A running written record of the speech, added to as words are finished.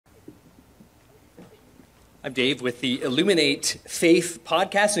I'm Dave with the Illumin8faith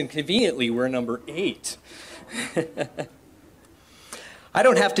podcast, and conveniently, we're number 8. I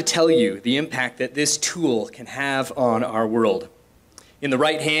don't have to tell you the impact that this tool can have on our world. In the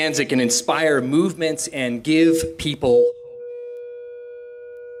right hands, it can inspire movements and give people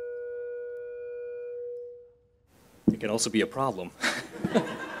hope. It can also be a problem.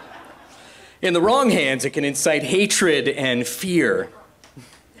 In the wrong hands, it can incite hatred and fear.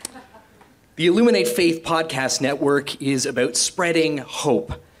 The Illumin8faith podcast network is about spreading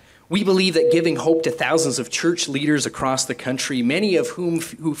hope. We believe that giving hope to thousands of church leaders across the country, many of whom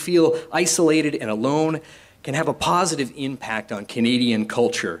who feel isolated and alone, can have a positive impact on Canadian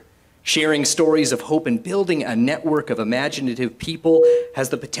culture. Sharing stories of hope and building a network of imaginative people has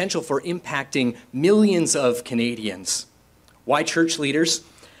the potential for impacting millions of Canadians. Why church leaders?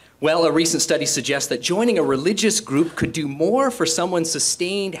 Well, a recent study suggests that joining a religious group could do more for someone's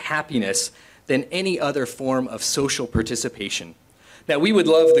sustained happiness than any other form of social participation. Now, we would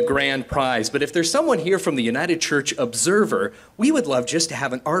love the grand prize, but if there's someone here from the United Church Observer, we would love just to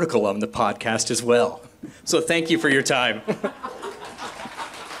have an article on the podcast as well. So thank you for your time.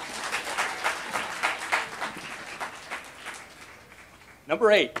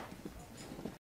 Number 8.